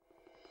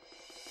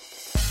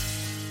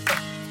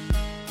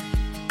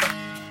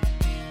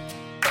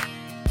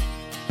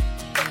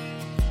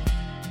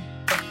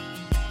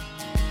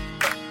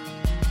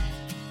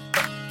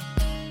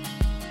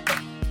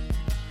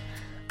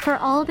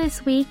all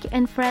this week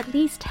and for at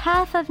least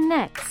half of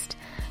next,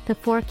 the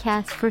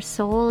forecast for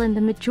Seoul and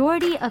the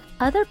majority of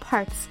other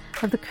parts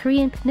of the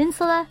Korean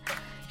peninsula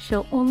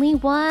show only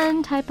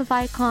one type of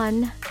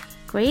icon,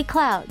 gray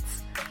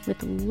clouds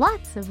with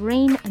lots of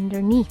rain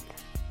underneath.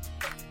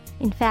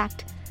 In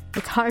fact,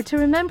 it's hard to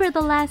remember the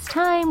last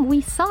time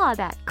we saw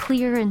that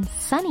clear and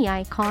sunny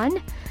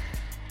icon.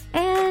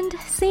 And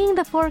seeing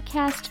the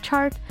forecast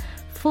chart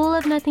full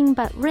of nothing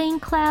but rain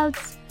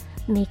clouds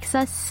makes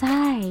us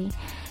sigh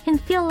and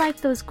feel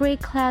like those gray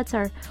clouds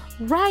are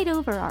right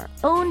over our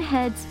own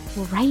heads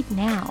right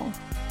now.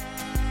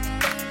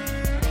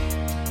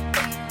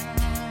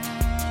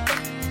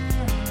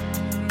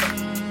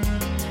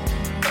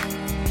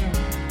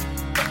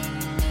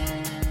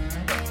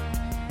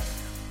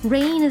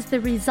 Rain is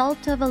the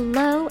result of a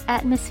low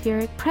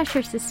atmospheric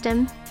pressure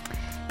system.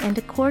 And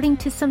according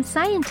to some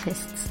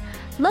scientists,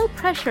 low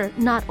pressure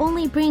not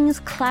only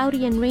brings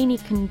cloudy and rainy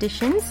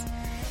conditions,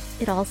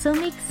 it also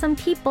makes some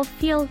people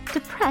feel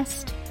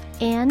depressed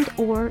and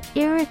or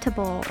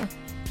irritable.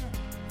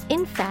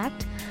 In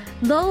fact,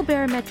 low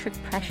barometric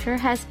pressure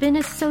has been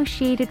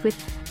associated with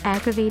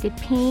aggravated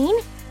pain,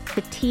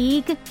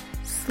 fatigue,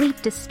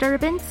 sleep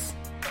disturbance.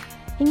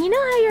 And you know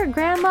how your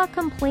grandma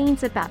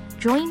complains about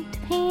joint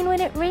pain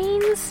when it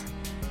rains?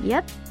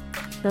 Yep,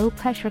 low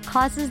pressure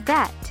causes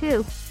that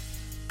too.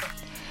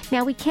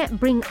 Now we can't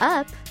bring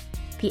up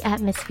the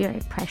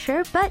atmospheric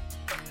pressure, but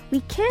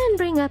we can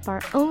bring up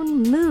our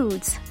own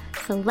moods.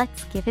 So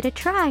let's give it a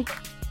try.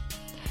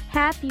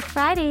 Happy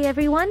Friday,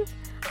 everyone.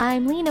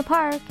 I'm Lena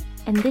Park,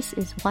 and this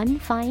is One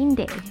Fine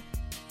Day.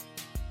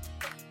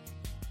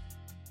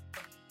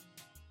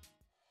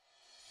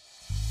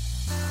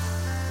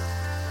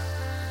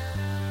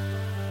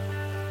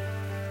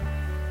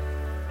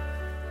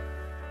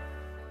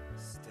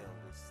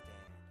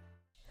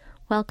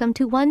 Welcome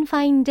to One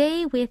Fine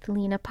Day with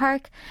Lena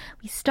Park.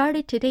 We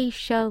started today's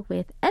show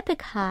with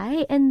Epic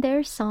High and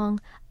their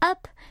song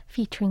Up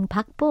featuring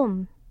Park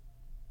Bom.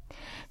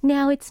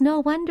 Now it's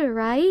no wonder,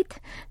 right,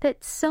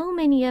 that so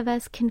many of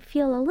us can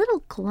feel a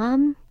little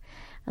glum,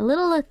 a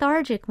little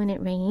lethargic when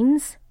it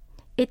rains.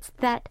 It's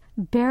that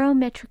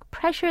barometric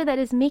pressure that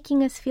is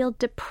making us feel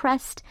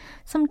depressed,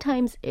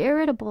 sometimes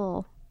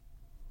irritable.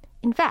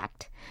 In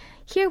fact,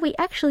 here we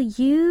actually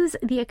use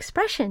the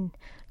expression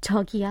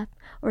저기압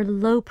or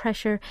low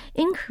pressure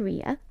in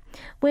Korea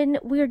when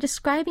we're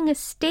describing a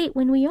state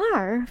when we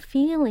are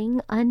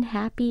feeling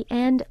unhappy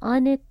and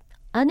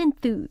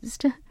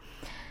unenthused.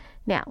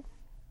 Now,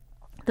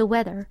 the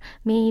weather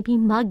may be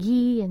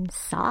muggy and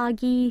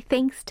soggy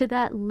thanks to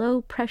that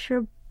low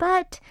pressure,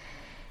 but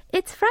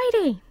it's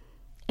Friday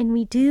and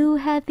we do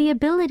have the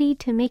ability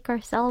to make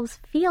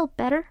ourselves feel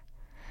better.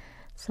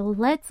 So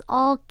let's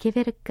all give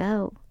it a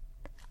go.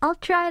 I'll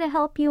try to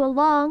help you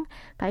along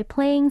by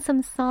playing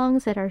some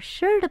songs that are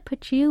sure to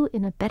put you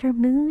in a better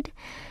mood,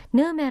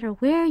 no matter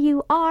where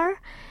you are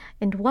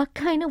and what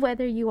kind of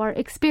weather you are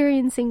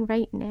experiencing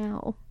right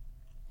now.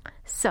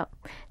 So,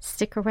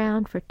 stick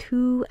around for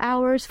 2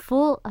 hours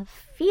full of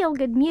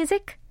feel-good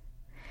music.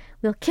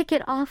 We'll kick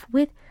it off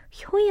with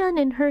Hyoyeon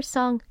and her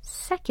song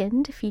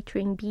Second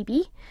featuring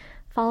BB,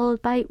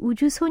 followed by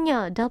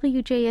우주소녀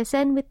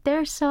WJSN with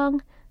their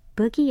song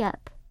Boogie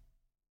Up.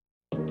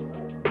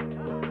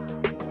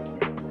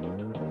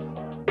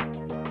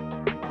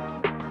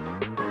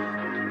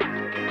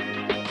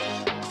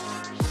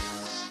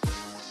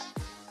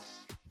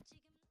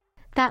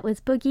 That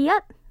was Boogie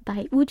Up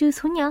by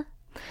우주소녀.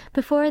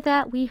 Before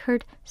that, we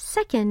heard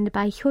Second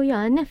by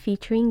Hyoyeon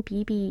featuring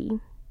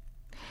BB.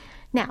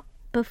 Now,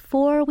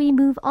 before we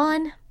move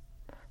on,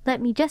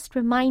 let me just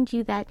remind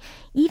you that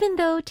even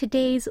though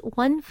today's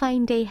One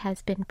Fine Day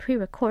has been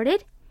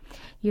pre-recorded,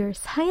 your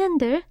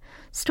사연들,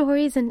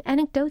 stories and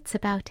anecdotes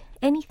about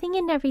anything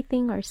and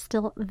everything are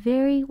still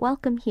very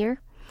welcome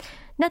here.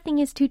 Nothing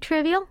is too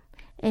trivial.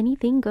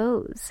 Anything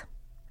goes.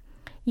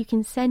 You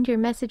can send your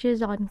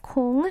messages on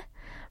Kong,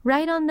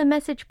 right on the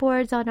message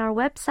boards on our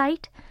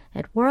website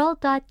at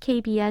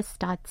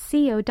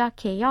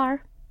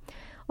world.kbs.co.kr,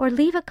 or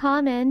leave a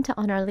comment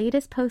on our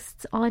latest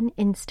posts on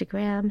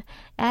Instagram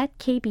at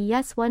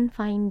KBS One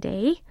Fine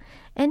Day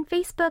and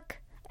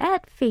Facebook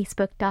at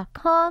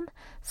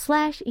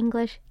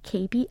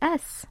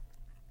facebook.com/EnglishKBS.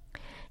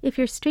 If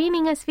you're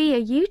streaming us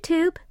via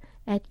YouTube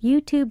at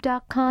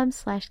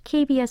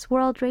youtube.com/KBS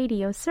World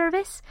Radio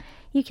Service,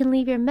 you can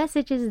leave your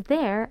messages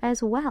there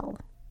as well.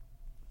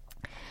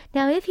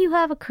 Now, if you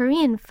have a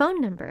Korean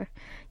phone number,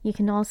 you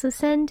can also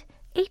send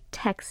a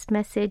text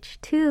message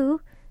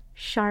to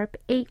sharp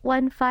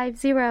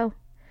 8150.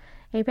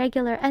 A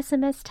regular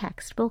SMS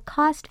text will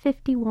cost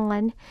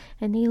 51,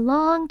 and a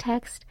long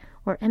text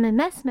or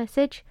MMS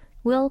message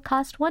will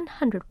cost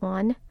 100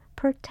 won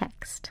per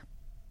text.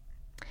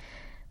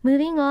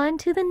 Moving on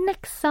to the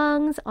next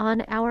songs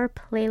on our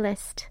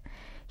playlist.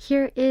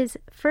 Here is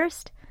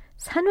first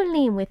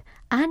산울림 with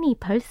아니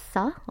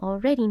벌써,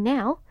 already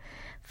now,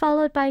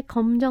 followed by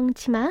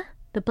검정치마,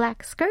 the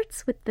Black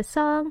Skirts with the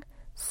song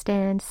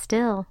Stand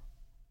Still.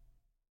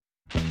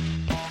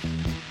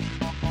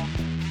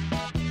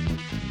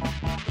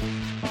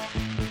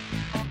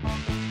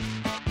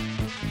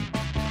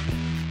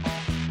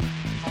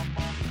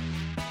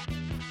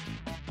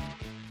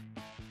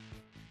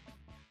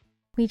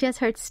 We just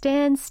heard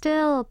Stand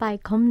Still by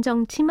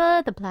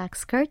검정치마, the Black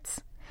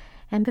Skirts.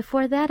 And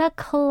before that, a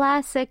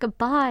classic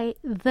by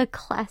the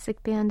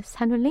classic band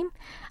산울림,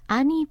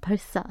 아니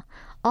벌써,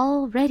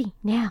 already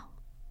now.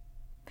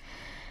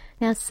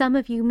 Now, some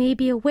of you may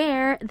be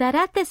aware that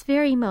at this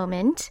very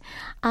moment,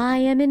 I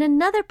am in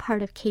another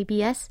part of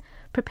KBS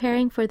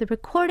preparing for the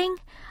recording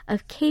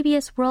of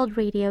KBS World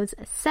Radio's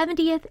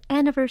 70th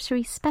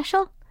anniversary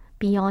special,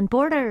 Beyond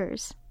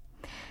Borders.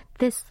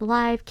 This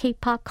live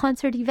K-pop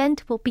concert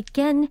event will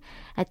begin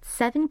at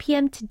 7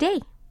 p.m. today.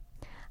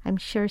 I'm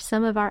sure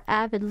some of our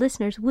avid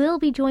listeners will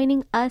be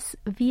joining us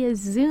via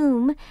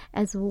Zoom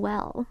as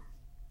well.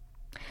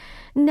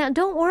 Now,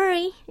 don't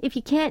worry if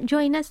you can't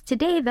join us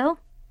today, though.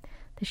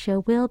 The show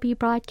will be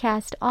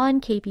broadcast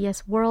on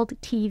KBS World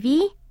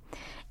TV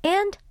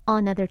and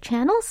on other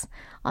channels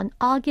on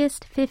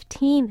August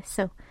 15th,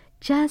 so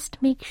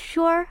just make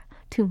sure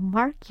to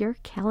mark your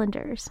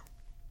calendars.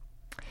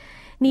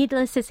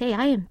 Needless to say,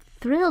 I am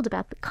thrilled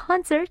about the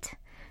concert,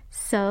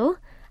 so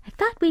I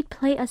thought we'd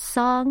play a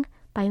song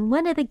by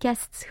one of the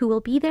guests who will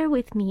be there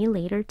with me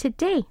later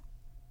today.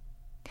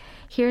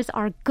 Here's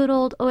our good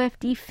old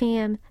OFD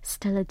fam,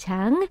 Stella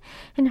Jang,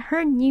 and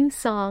her new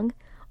song,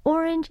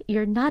 Orange,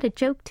 You're Not a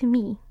Joke to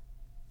Me.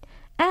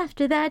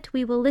 After that,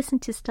 we will listen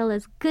to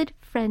Stella's good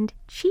friend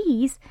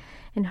Cheese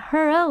and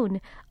her own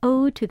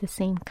Ode to the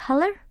Same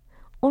Color,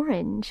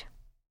 Orange.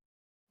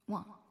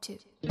 1, 2.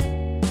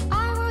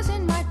 I was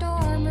in my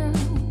dorm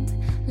room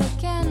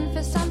looking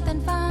for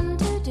something fun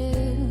to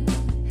do.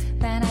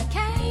 Then I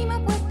came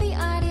up with the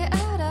idea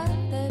out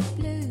of the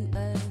blue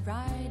of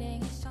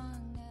writing a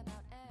song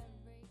about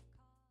every...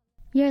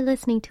 You're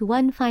listening to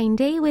One Fine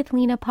Day with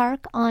Lena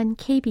Park on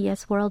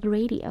KBS World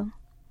Radio.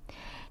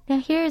 Now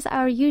here's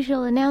our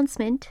usual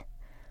announcement.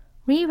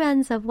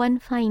 Reruns of One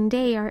Fine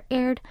Day are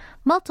aired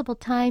multiple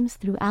times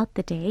throughout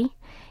the day.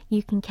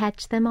 You can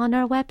catch them on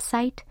our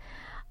website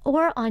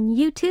or on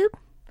YouTube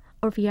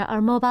or via our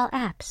mobile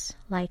apps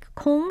like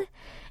Kong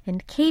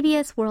and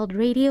KBS World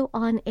Radio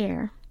on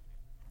Air.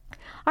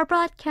 Our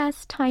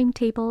broadcast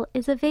timetable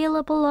is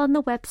available on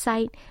the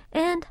website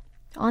and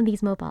on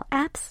these mobile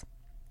apps,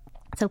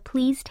 so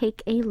please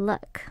take a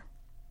look.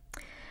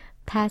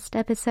 Past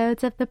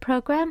episodes of the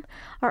program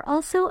are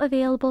also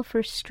available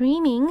for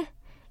streaming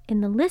in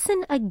the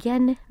Listen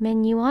Again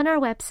menu on our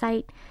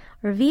website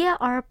or via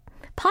our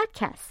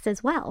podcasts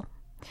as well.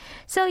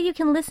 So you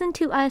can listen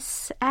to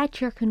us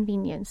at your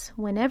convenience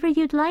whenever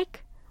you'd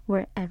like,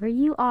 wherever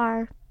you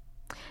are.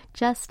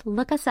 Just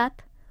look us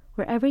up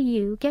wherever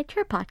you get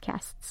your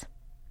podcasts.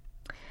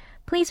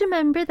 Please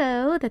remember,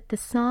 though, that the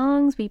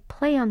songs we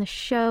play on the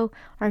show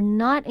are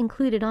not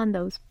included on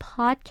those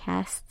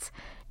podcasts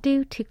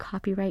due to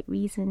copyright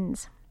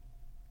reasons.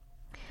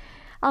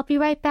 I'll be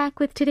right back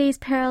with today's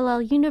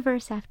Parallel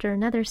Universe after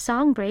another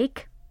song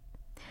break.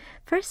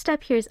 First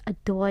up, here's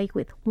Adoy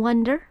with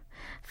Wonder,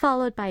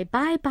 followed by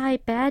Bye Bye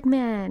Bad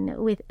Man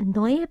with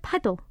너의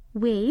파도,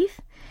 Wave.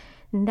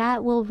 And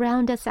that will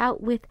round us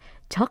out with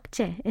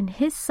적재 and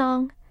his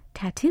song,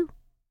 Tattoo.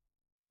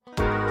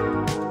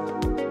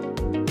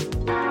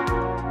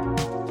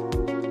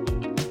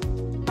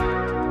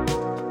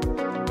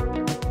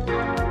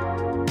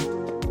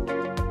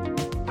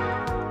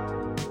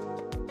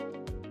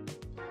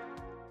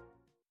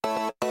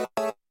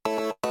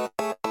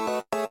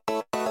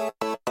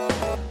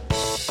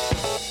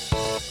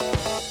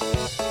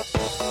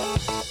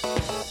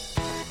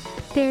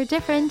 They're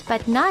different,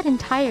 but not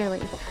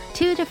entirely.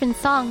 Two different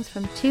songs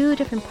from two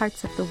different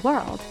parts of the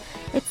world.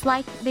 It's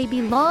like they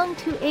belong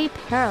to a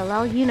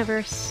parallel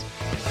universe.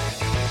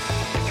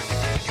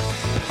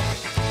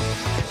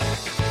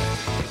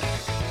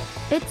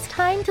 It's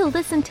time to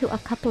listen to a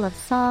couple of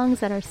songs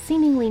that are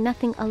seemingly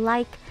nothing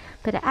alike,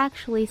 but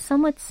actually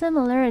somewhat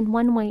similar in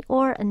one way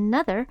or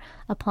another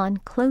upon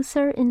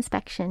closer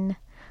inspection.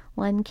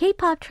 One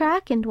K-pop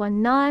track and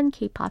one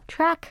non-K-pop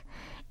track.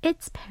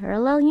 It's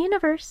Parallel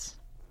Universe.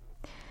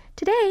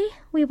 Today,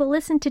 we will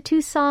listen to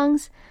two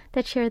songs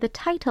that share the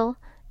title,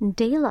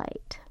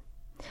 Daylight.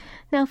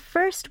 Now,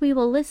 first, we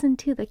will listen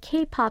to the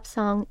K-pop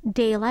song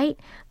Daylight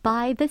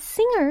by the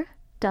singer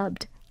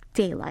dubbed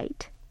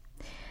Daylight.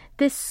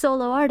 This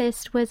solo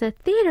artist was a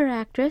theater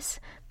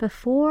actress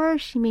before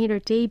she made her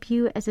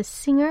debut as a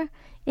singer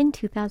in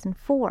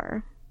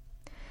 2004.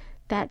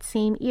 That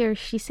same year,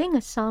 she sang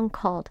a song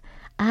called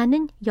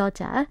아는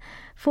여자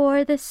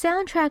for the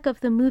soundtrack of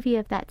the movie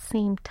of that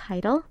same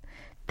title.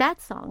 That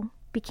song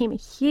became a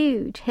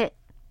huge hit.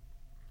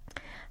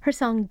 Her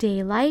song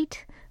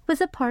Daylight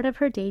was a part of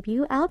her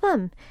debut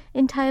album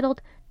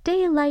entitled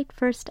Daylight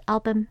First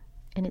Album,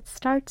 and it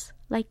starts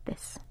like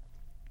this.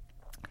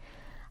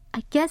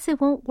 I guess it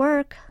won't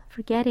work,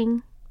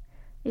 forgetting.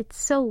 It's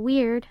so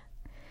weird.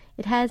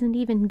 It hasn't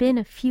even been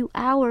a few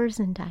hours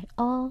and I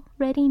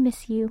already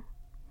miss you.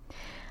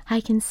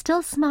 I can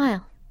still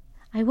smile.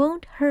 I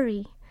won't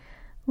hurry.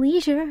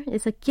 Leisure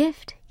is a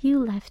gift you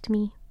left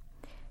me.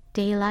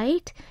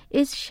 Daylight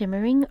is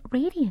shimmering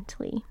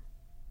radiantly.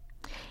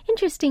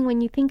 Interesting when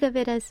you think of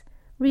it as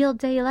real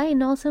daylight,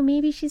 and also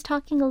maybe she's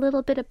talking a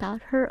little bit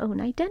about her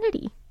own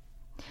identity.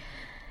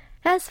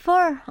 As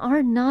for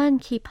our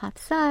non-K-pop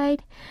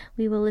side,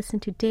 we will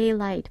listen to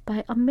Daylight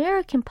by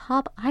American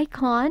pop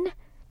icon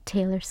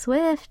Taylor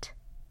Swift.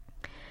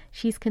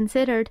 She's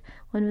considered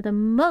one of the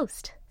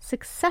most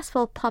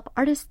successful pop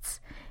artists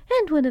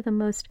and one of the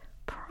most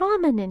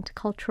prominent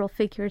cultural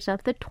figures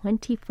of the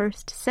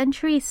 21st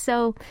century.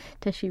 So,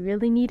 does she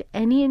really need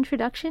any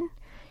introduction?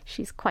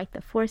 She's quite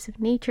the force of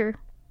nature.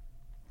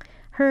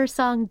 Her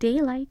song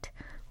Daylight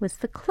was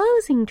the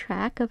closing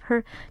track of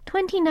her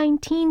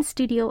 2019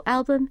 studio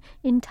album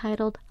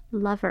entitled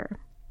Lover.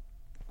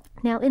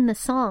 Now, in the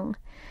song,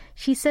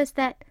 she says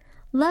that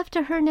love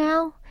to her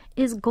now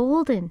is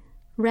golden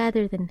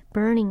rather than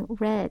burning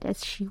red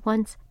as she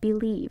once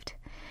believed.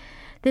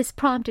 This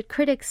prompted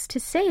critics to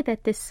say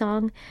that this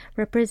song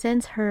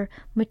represents her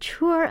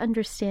mature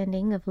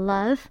understanding of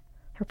love,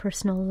 her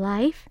personal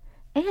life,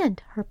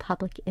 and her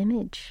public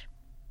image.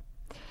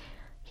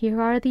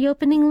 Here are the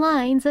opening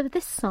lines of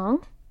this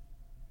song.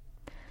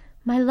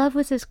 My love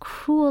was as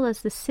cruel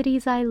as the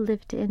cities I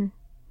lived in.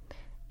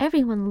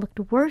 Everyone looked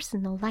worse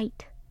in the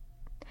light.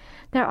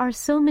 There are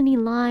so many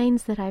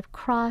lines that I've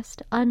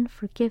crossed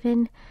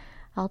unforgiven.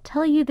 I'll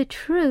tell you the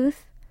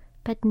truth,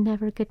 but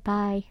never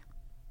goodbye.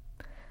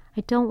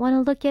 I don't want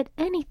to look at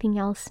anything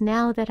else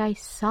now that I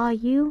saw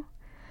you.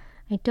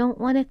 I don't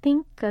want to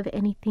think of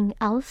anything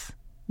else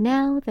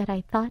now that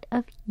I thought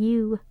of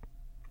you.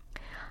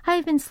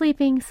 I've been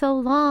sleeping so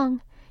long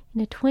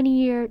in a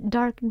 20-year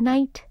dark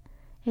night,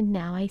 and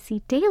now I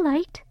see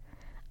daylight.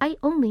 I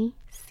only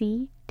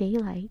see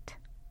daylight.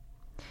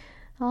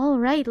 All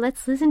right,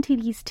 let's listen to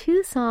these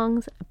two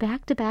songs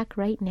back to back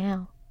right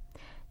now.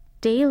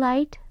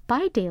 Daylight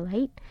by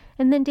Daylight,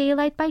 and then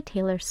Daylight by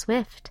Taylor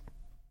Swift.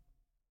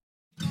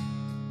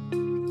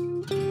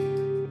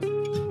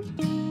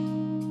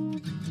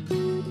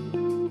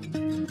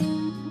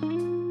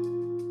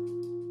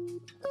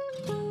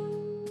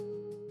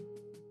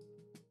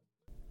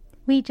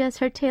 We just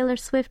heard Taylor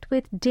Swift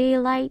with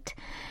Daylight,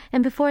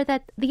 and before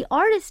that, the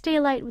artist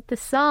Daylight with the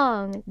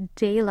song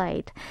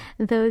Daylight.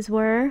 Those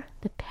were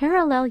the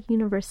Parallel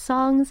Universe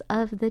songs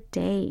of the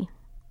day.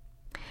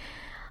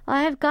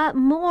 I've got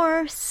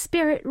more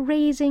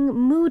spirit-raising,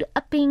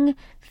 mood-upping,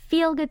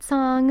 feel-good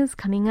songs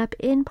coming up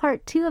in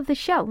part 2 of the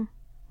show.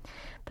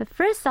 But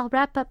first, I'll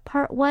wrap up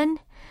part 1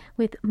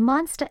 with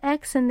Monsta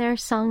X and their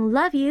song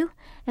Love You,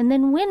 and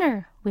then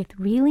Winner with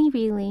Really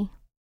Really.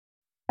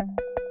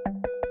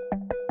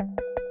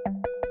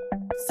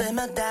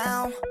 Simmer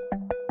down.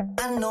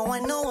 I know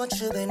what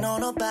you've been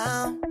on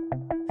about.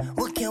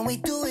 What can we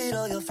do with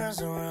all your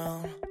friends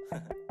around?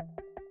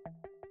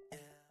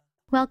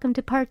 Welcome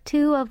to part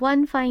 2 of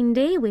One Fine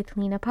Day with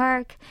Lena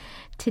Park.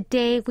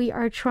 Today we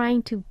are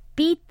trying to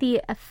beat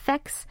the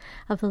effects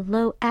of the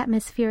low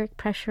atmospheric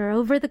pressure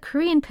over the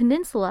Korean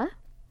peninsula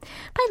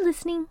by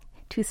listening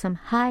to some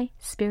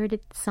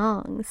high-spirited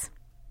songs.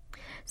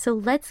 So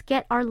let's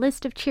get our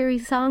list of cheery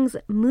songs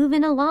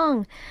moving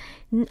along.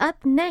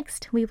 Up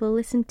next, we will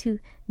listen to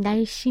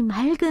날씨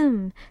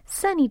맑음,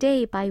 Sunny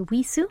Day by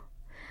Wisu,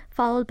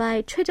 followed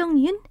by Choi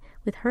Jung-yoon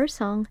with her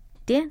song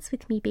Dance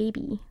With Me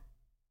Baby.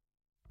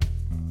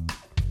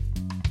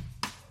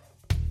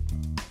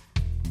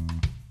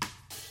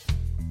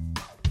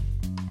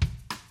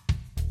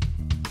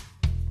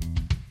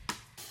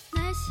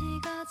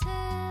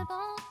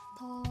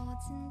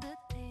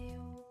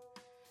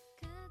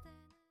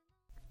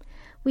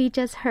 We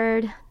just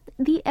heard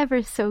the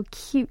ever so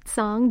cute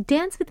song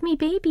Dance With Me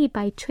Baby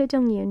by Choi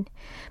Jung-yoon.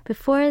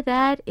 Before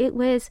that, it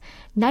was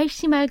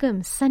날씨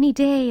맑음, Sunny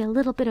Day, a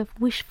little bit of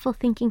wishful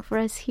thinking for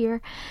us here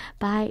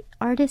by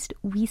artist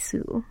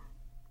Wisu.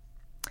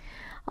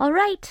 All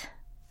right,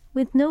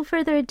 with no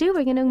further ado,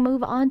 we're going to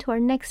move on to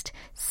our next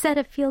set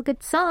of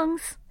feel-good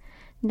songs.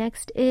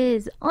 Next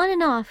is On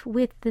and Off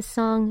with the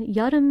song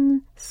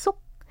여름 속,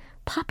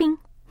 Popping,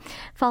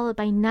 followed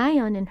by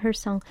Nayeon and her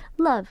song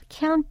Love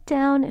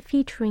Countdown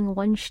featuring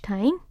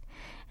Wonstein.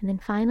 And then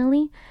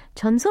finally,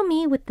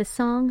 전소미 with the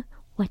song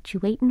What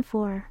You Waitin'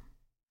 For.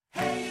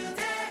 Hey you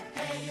there,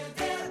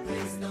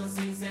 please don't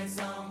sing that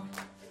song.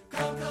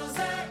 Come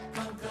closer,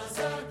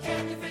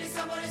 can you feel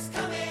somebody's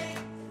coming?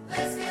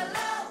 Let's get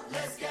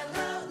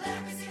low,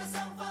 let me sing a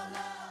song for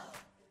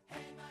love.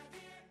 Hey my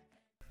dear.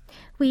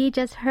 We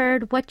just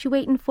heard What You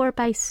Waitin' For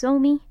by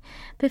Somi.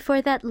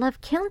 Before that,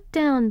 Love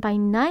Countdown by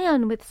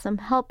Nayeon with some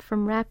help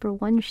from rapper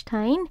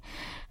Wonstein.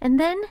 And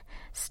then,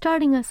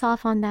 starting us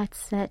off on that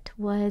set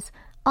was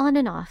On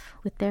and Off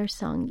with their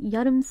song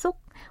여름 속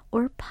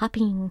or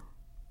Popping.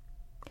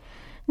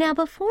 Now,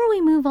 before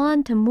we move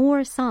on to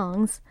more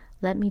songs,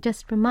 let me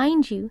just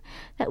remind you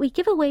that we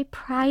give away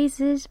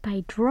prizes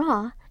by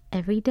draw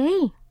every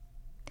day.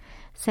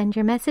 Send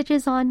your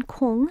messages on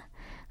Kong,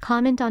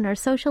 comment on our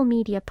social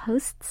media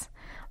posts,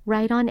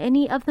 write on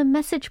any of the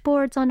message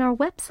boards on our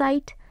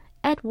website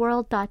at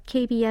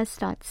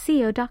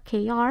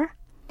world.kbs.co.kr,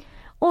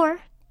 or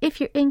if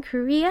you're in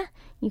Korea,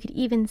 you could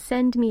even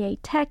send me a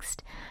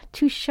text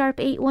to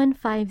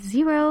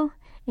 #8150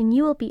 and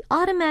you will be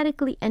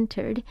automatically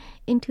entered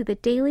into the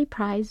daily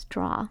prize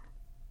draw.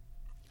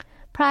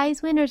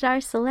 Prize winners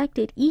are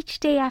selected each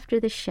day after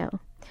the show.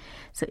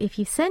 So if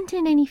you sent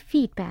in any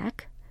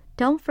feedback,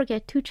 don't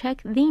forget to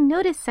check the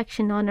notice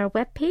section on our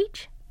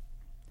webpage.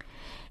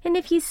 And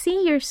if you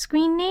see your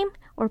screen name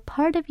or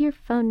part of your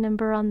phone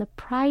number on the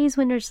prize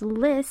winners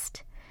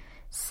list,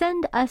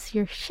 send us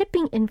your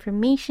shipping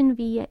information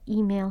via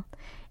email,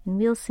 and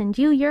we'll send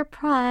you your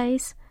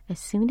prize as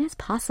soon as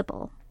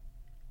possible.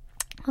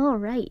 All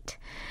right.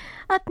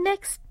 Up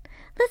next,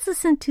 let's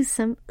listen to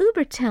some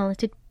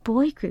uber-talented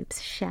boy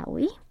groups, shall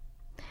we?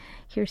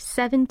 Here's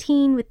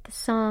 17 with the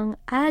song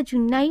아주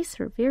nice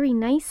or very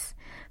nice,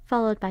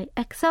 followed by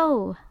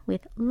XO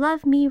with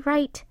Love Me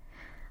Right.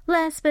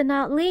 Last but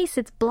not least,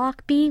 it's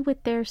Block B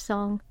with their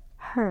song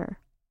Her.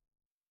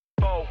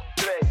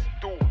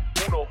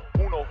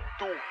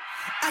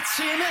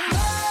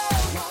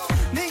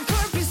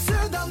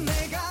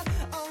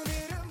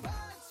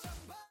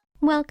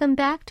 Welcome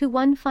back to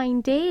One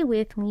Fine Day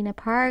with Lena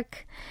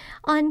Park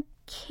on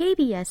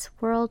KBS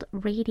World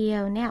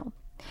Radio. Now,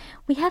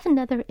 we have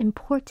another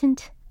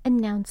important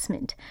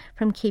announcement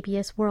from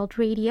KBS World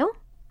Radio.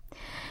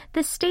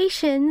 The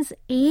station's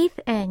 8th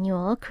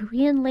annual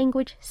Korean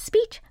language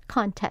speech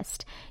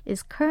contest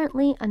is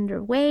currently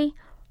underway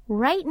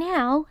right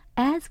now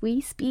as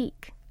we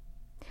speak.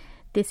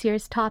 This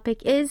year's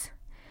topic is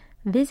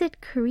Visit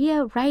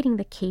Korea Riding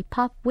the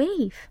K-pop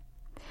Wave.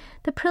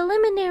 The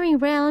preliminary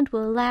round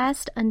will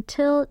last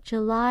until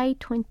July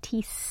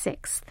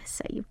 26th,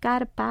 so you've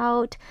got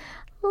about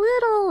a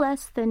little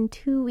less than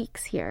 2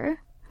 weeks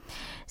here.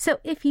 So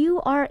if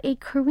you are a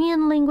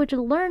Korean language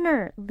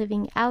learner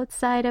living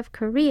outside of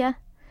Korea,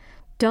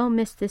 don't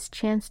miss this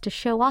chance to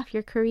show off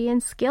your Korean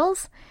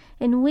skills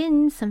and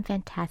win some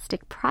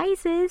fantastic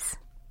prizes.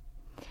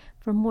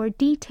 For more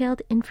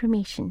detailed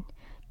information,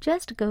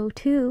 just go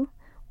to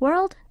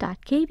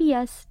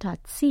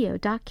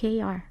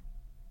world.kbs.co.kr.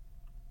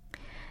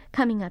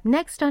 Coming up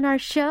next on our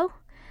show,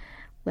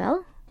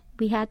 well,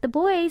 we had the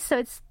boys, so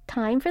it's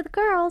time for the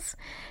girls.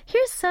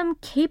 Here's some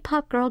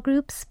K-pop girl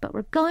groups, but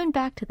we're going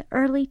back to the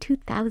early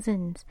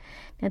 2000s.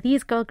 Now,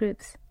 these girl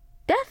groups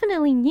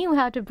definitely knew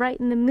how to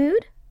brighten the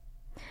mood.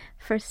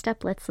 First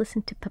up, let's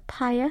listen to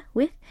Papaya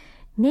with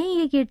내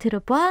얘기를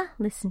들어봐,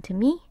 Listen to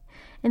Me.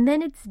 And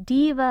then it's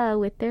Diva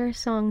with their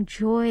song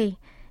Joy.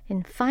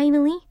 And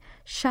finally,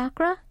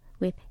 Chakra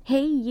with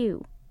Hey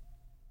You.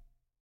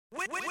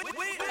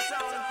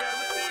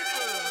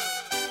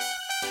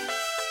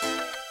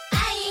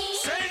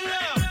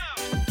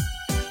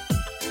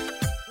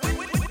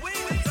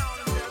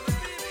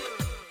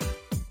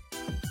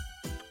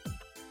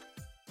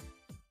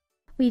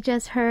 We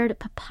just heard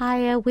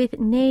Papaya with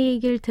내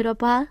얘기를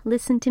들어봐,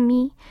 Listen to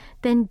Me,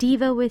 then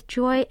Diva with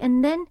Joy,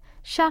 and then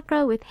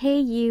Chakra with Hey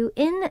You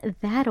in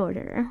that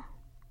order.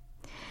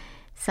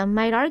 Some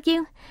might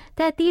argue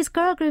that these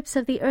girl groups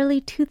of the early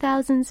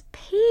 2000s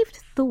paved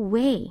the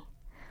way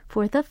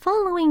for the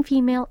following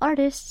female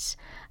artists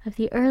of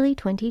the early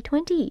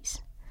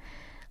 2020s.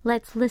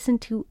 Let's listen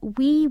to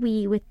Wee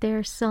Wee with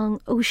their song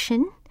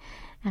Ocean.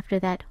 After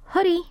that,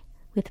 Hori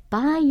with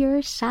By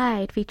Your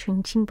Side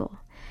featuring Jimbo.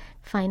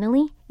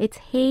 Finally, it's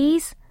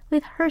Haze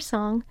with her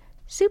song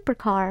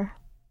Supercar.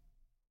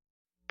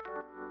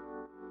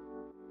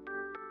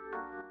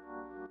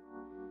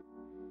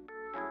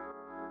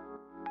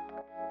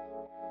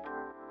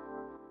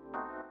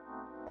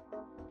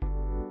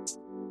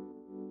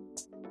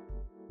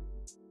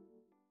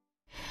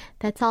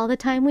 That's all the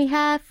time we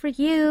have for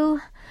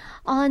you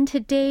on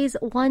today's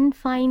One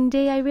Fine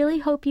Day. I really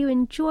hope you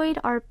enjoyed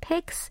our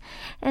picks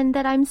and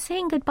that I'm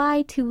saying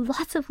goodbye to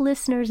lots of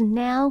listeners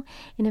now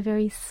in a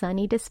very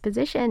sunny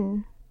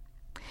disposition.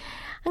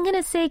 I'm going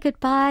to say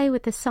goodbye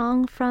with a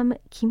song from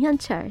Kim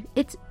Hyun-chul.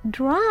 It's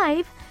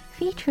Drive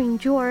featuring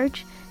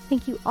George.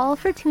 Thank you all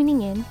for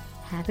tuning in.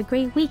 Have a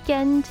great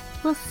weekend.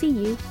 We'll see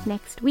you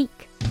next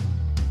week.